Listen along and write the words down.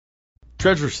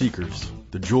Treasure Seekers,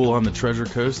 the jewel on the Treasure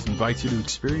Coast, invites you to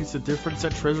experience the difference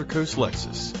at Treasure Coast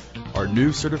Lexus. Our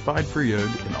new certified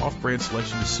pre-owned and off-brand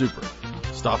selection is super.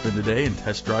 Stop in today and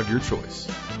test drive your choice.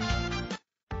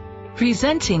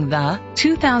 Presenting the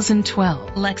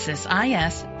 2012 Lexus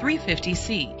IS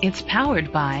 350C. It's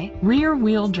powered by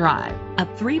rear-wheel drive, a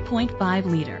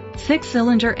 3.5-liter,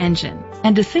 6-cylinder engine,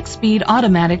 and a 6-speed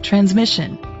automatic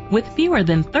transmission. With fewer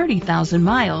than 30,000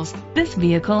 miles, this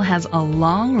vehicle has a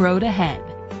long road ahead.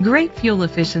 Great fuel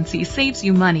efficiency saves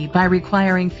you money by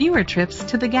requiring fewer trips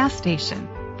to the gas station.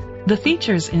 The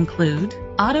features include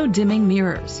auto-dimming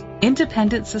mirrors,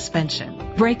 independent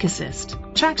suspension, brake assist,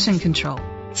 traction control,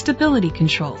 stability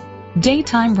control,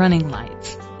 daytime running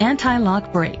lights,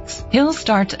 anti-lock brakes, hill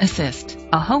start assist,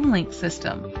 a home link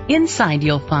system. Inside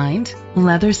you'll find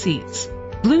leather seats,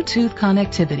 Bluetooth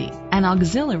connectivity, an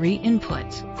auxiliary input,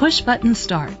 push-button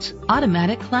start,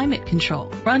 automatic climate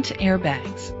control, front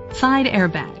airbags,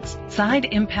 side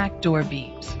impact door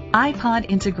beams, iPod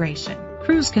integration,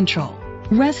 cruise control.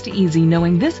 Rest easy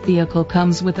knowing this vehicle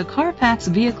comes with a Carfax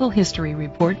Vehicle History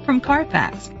Report from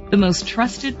Carfax, the most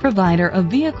trusted provider of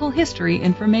vehicle history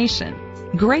information.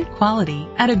 Great quality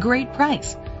at a great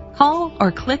price. Call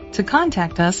or click to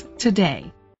contact us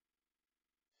today.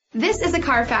 This is a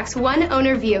Carfax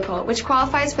one-owner vehicle which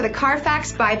qualifies for the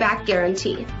Carfax buyback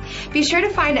guarantee. Be sure to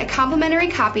find a complimentary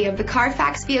copy of the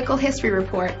Carfax Vehicle History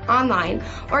Report online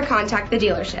or contact the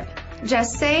dealership.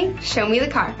 Just say, "Show me the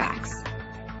Carfax."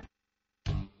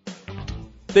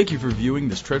 Thank you for viewing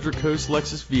this Treasure Coast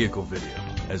Lexus vehicle video.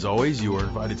 As always, you are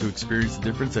invited to experience the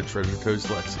difference at Treasure Coast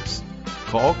Lexus.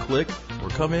 Call, click, or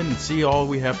come in and see all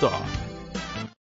we have to offer.